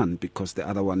should run because the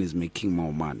other one is making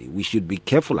more money. We should be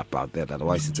careful about that,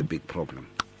 otherwise it's a big problem.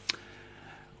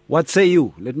 What say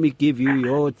you? Let me give you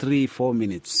your 3-4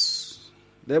 minutes.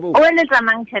 When is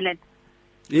among Chelet?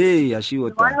 Yeah,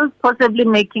 one who's possibly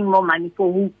making more money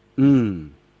for who?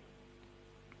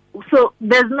 So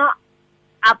there's no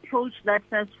approach that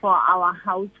says for our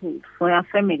household, for our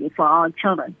family, for our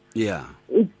children. Yeah.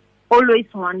 It's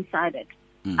always one-sided.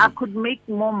 I could make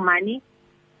more money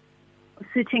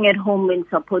sitting at home and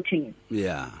supporting you.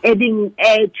 Yeah. Adding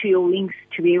air to your wings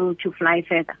to be able to fly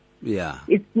further. Yeah.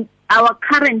 Our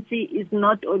currency is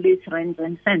not always rands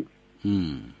and cents.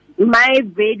 My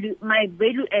value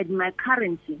add, my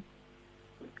currency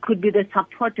could be the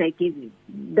support I give you,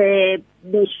 the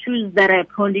shoes that I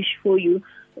polish for you,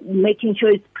 making sure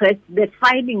it's pressed, the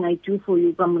filing I do for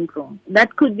you,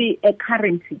 that could be a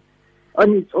currency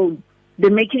on its own. The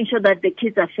making sure that the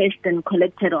kids are fetched and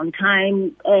collected on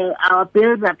time, our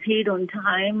bills are paid on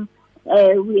time,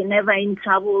 we're never in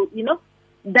trouble,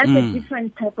 that's a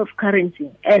different type of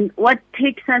currency. And what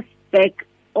takes us back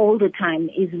all the time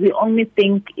is we only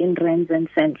think in rands and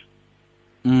cents.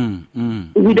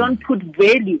 We don't put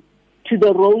value to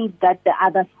the roles that the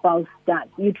other spouse does.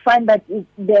 You'd find that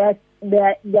their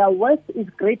worth is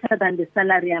greater than the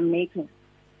salary I'm making.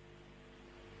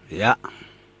 Yeah.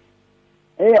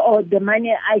 Or the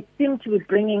money I seem to be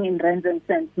bringing in rands and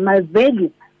cents. My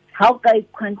value, how can I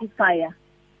quantify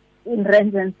in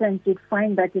rands and cents? You'd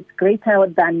find that it's greater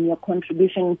than your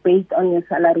contribution based on your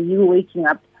salary. You waking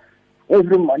up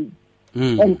every morning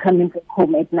and coming back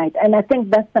home at night. And I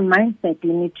think that's the mindset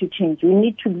we need to change. We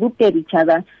need to look at each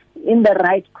other in the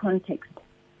right context.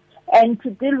 And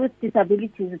to deal with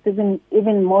disabilities, it's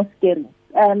even more scary.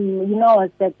 I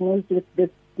was diagnosed with this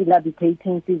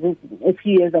debilitating disease a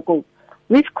few years ago,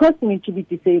 which caused me to be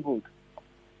disabled.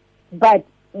 But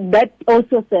that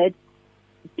also said,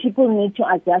 people need to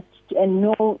adjust and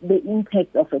know the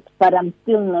impact of it. But I'm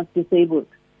still not disabled.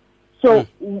 So,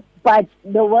 but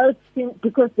the world,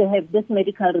 because they have this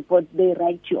medical report, they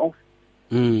write you off.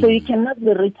 So you cannot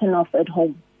be written off at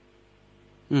home.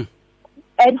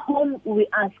 At home, we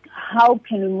ask, how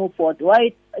can we move forward?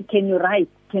 Why can you write?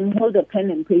 Can you hold a pen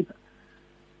and paper?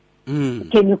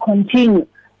 Can you continue?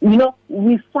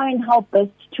 We find how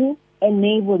best to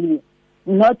enable you,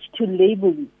 not to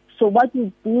label you. So what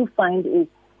we do find is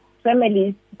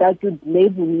families that would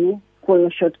label you for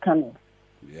your shortcomings.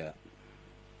 Yeah.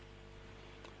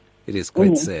 It is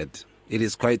quite sad. It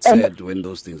is quite sad when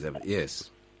those things happen. Yes.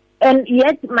 And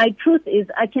yet my truth is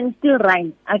I can still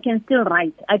rhyme. I can still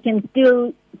write. I can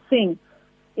still sing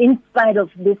in spite of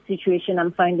this situation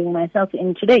I'm finding myself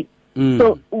in today.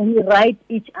 So we write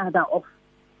each other off.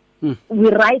 We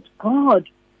write God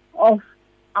off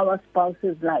our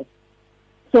spouse's life.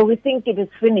 So we think it is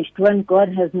finished when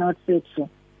God has not said so.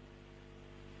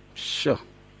 Sure.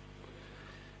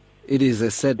 It is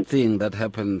a sad thing that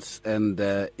happens, and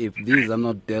if these are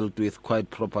not dealt with quite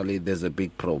properly, there's a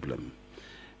big problem.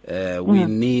 We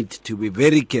need to be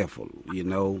very careful,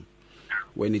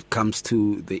 when it comes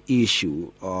to the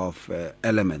issue of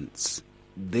elements.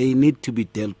 They need to be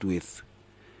dealt with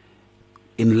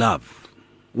in love,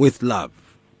 with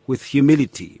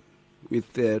humility,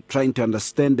 with trying to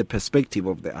understand the perspective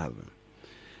of the other.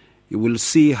 You will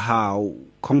see how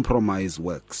compromise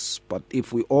works. But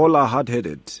if we all are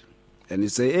hard-headed and you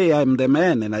say, hey, I'm the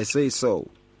man and I say so,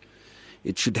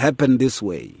 it should happen this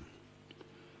way,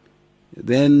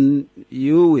 then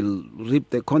you will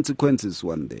reap the consequences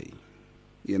one day.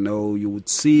 You would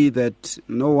see that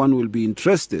no one will be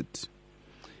interested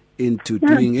into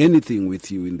doing anything with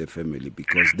you in the family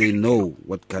because they know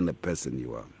what kind of person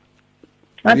you are.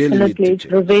 Absolutely, it's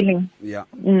revealing. Yeah,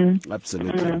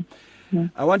 absolutely.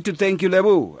 I want to thank you,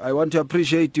 Lebu. I want to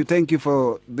appreciate you. Thank you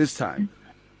for this time.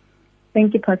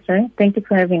 Thank you, Pastor. Thank you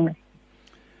for having me.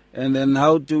 And then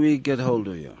how do we get hold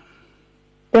of you?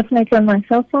 Definitely on my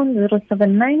cell phone,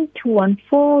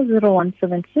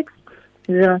 079-214-0176,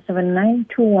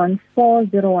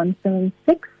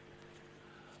 079-214-0176.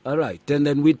 All right. And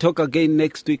then we talk again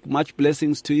next week. Much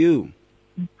blessings to you.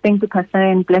 Thank you, Pastor,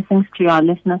 and blessings to your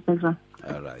listeners as well.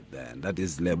 All right, then. That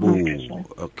is Lebu.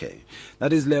 Okay.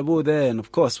 That is Lebu there. And,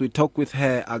 of course, we talk with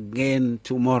her again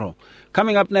tomorrow.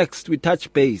 Coming up next, we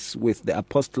touch base with the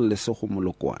Apostle Lesotho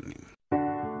Molokwani.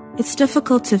 It's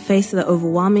difficult to face the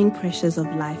overwhelming pressures of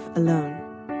life alone.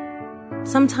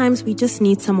 Sometimes we just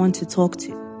need someone to talk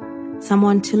to,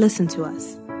 someone to listen to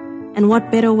us. And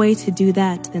what better way to do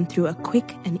that than through a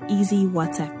quick and easy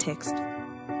WhatsApp text?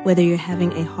 Whether you're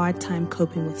having a hard time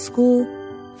coping with school,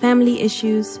 family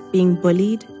issues, being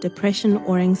bullied, depression,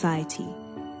 or anxiety,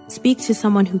 speak to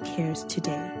someone who cares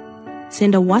today.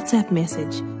 Send a WhatsApp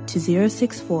message to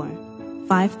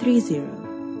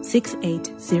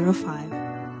 064-530-6805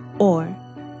 or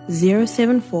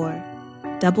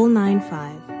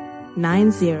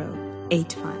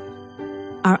 074-995-9085.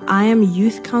 Our I Am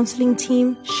Youth Counseling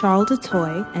team, Charles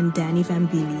DeToy and Danny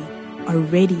Vambili, are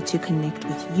ready to connect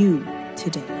with you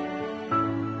today.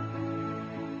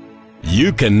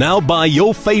 You can now buy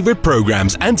your favorite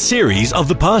programs and series of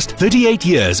the past 38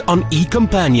 years on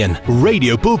eCompanion,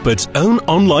 Radio Pulpit's own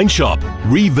online shop.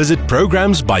 Revisit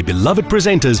programs by beloved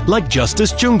presenters like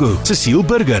Justice Chungu, Cecile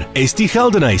Burger, Esti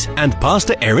Geldenhuys, and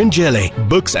Pastor Aaron Jelle.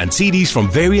 Books and CDs from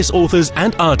various authors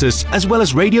and artists, as well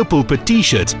as Radio Pulpit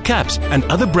t-shirts, caps, and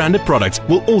other branded products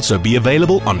will also be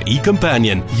available on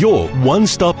eCompanion, your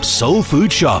one-stop soul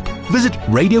food shop. Visit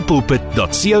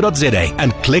radiopulpit.co.za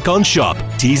and click on shop.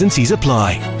 T's and C's apply.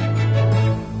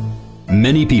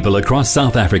 Many people across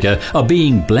South Africa are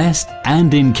being blessed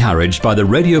and encouraged by the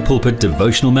Radio Pulpit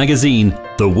devotional magazine,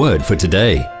 The Word for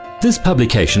Today. This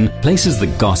publication places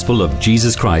the gospel of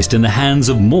Jesus Christ in the hands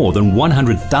of more than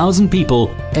 100,000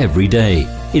 people every day,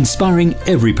 inspiring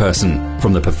every person,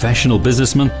 from the professional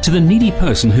businessman to the needy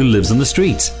person who lives on the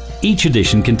streets. Each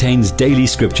edition contains daily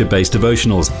scripture-based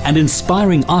devotionals and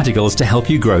inspiring articles to help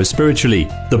you grow spiritually.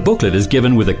 The booklet is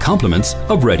given with the compliments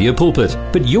of Radio Pulpit,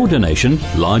 but your donation,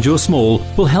 large or small,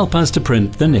 will help us to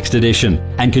print the next edition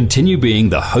and continue being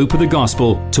the hope of the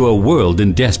gospel to a world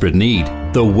in desperate need.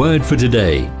 The Word for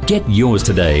Today. Get yours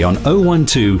today on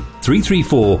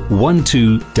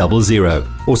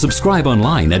 012-334-1200 or subscribe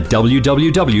online at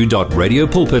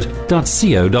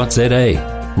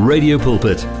www.radiopulpit.co.za. Radio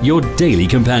Pulpit, your daily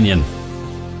companion.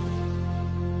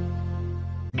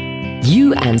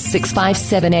 You and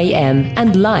 657 AM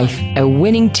and life, a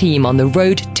winning team on the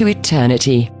road to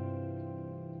eternity.